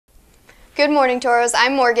Good morning, Toros.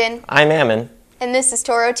 I'm Morgan. I'm Ammon. And this is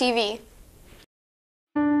Toro TV.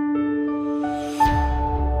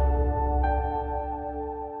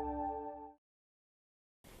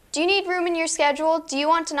 Do you need room in your schedule? Do you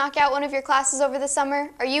want to knock out one of your classes over the summer?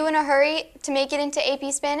 Are you in a hurry to make it into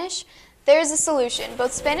AP Spanish? There's a solution.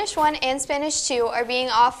 Both Spanish 1 and Spanish 2 are being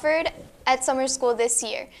offered at summer school this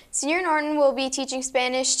year. Senior Norton will be teaching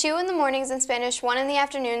Spanish 2 in the mornings and Spanish 1 in the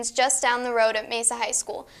afternoons just down the road at Mesa High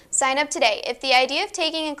School. Sign up today. If the idea of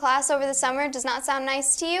taking a class over the summer does not sound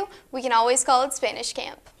nice to you, we can always call it Spanish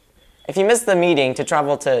Camp. If you missed the meeting to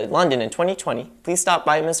travel to London in 2020, please stop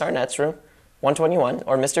by Miss Arnett's room, 121,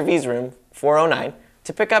 or Mr. V's room, 409,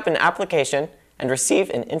 to pick up an application and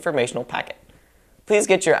receive an informational packet. Please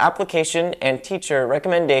get your application and teacher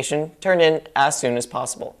recommendation turned in as soon as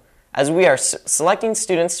possible, as we are selecting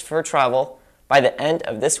students for travel by the end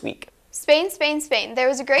of this week. Spain, Spain, Spain. There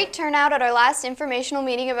was a great turnout at our last informational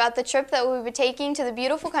meeting about the trip that we'll be taking to the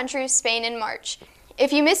beautiful country of Spain in March.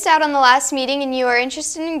 If you missed out on the last meeting and you are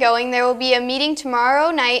interested in going, there will be a meeting tomorrow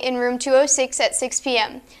night in room 206 at 6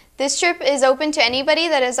 p.m. This trip is open to anybody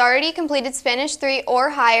that has already completed Spanish 3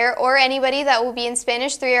 or higher, or anybody that will be in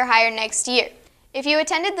Spanish 3 or higher next year. If you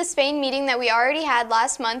attended the Spain meeting that we already had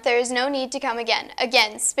last month, there is no need to come again.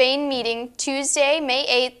 Again, Spain meeting Tuesday, May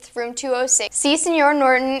 8th, room 206. See Senor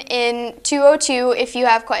Norton in 202 if you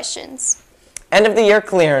have questions. End of the year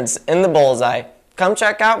clearance in the bullseye. Come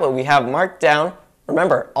check out what we have marked down.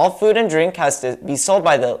 Remember, all food and drink has to be sold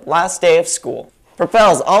by the last day of school.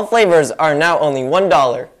 Propels, all flavors are now only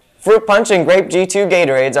 $1. Fruit Punch and Grape G2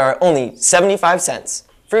 Gatorades are only 75 cents.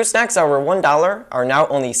 Fruit snacks that were $1 are now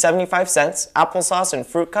only 75 cents. Applesauce and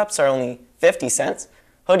fruit cups are only 50 cents.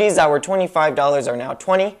 Hoodies that were $25 are now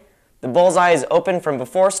 20. The bullseye is open from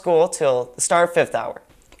before school till the start of 5th hour.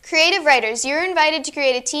 Creative writers, you're invited to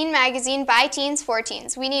create a teen magazine by teens for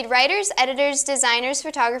teens. We need writers, editors, designers,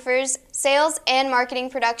 photographers, sales and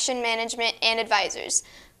marketing, production, management, and advisors.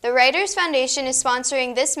 The Writers Foundation is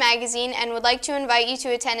sponsoring this magazine and would like to invite you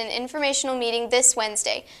to attend an informational meeting this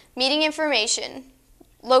Wednesday. Meeting information.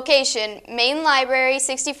 Location, Main Library,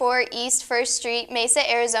 64 East 1st Street, Mesa,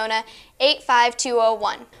 Arizona,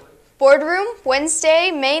 85201. Boardroom,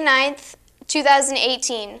 Wednesday, May 9th,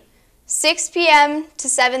 2018, 6 p.m. to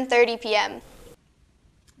 7:30 p.m.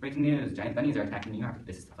 Breaking news, giant bunnies are attacking New York.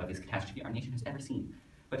 This is the ugliest catastrophe our nation has ever seen.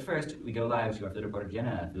 But first, we go live to our food reporter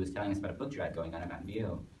Jenna, who is telling us about a book drive going on at Mountain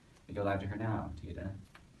View. We go live to her now. To you, Jenna.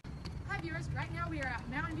 Hi viewers, right now we are at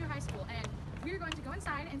Mountain View High School and we are going to go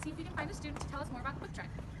inside and see if we can find a student to tell us more about the book drive.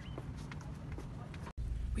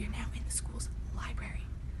 We are now in the school's library.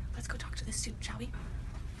 Let's go talk to this student, shall we?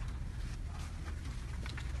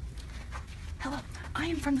 Hello, I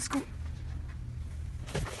am from the school.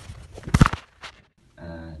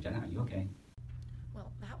 Jenna, are you okay?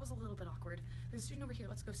 Well, that was a little bit awkward. There's a student over here.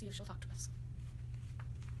 Let's go see if she'll talk to us.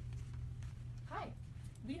 Hi,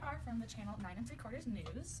 we are from the channel 9 3/4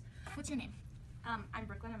 News. What's your name? I'm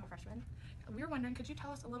Brooklyn. I'm a freshman. We were wondering, could you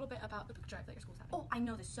tell us a little bit about the book drive that your school's having? Oh, I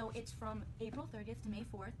know this. So it's from April 30th to May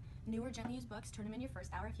 4th. Newer gently used books, turn them in your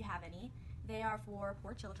first hour if you have any. They are for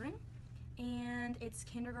poor children, and it's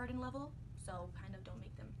kindergarten level, so kind of don't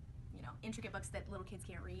make them, intricate books that little kids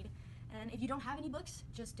can't read. And if you don't have any books,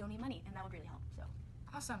 just donate money, and that would really help. So,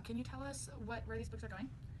 awesome. Can you tell us where these books are going?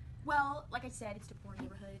 well, like I said, it's to poor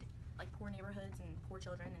neighborhoods and poor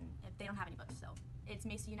children, and if they don't have any books, so it's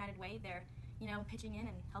Mesa United Way. They're pitching in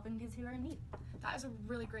and helping kids who are in need. That is a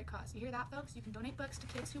really great cause. You hear that, folks? You can donate books to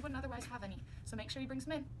kids who wouldn't otherwise have any. So make sure you bring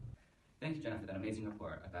some in. Thank you, Jenna, for that amazing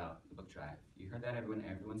report about the book drive. You heard that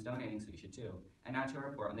everyone's donating, so you should too. And now to our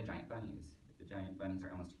report on the giant bunnies. The giant bunnies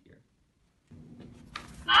are almost here.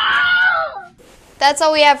 That's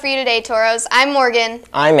all we have for you today, Toros. I'm Morgan.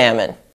 I'm Ammon.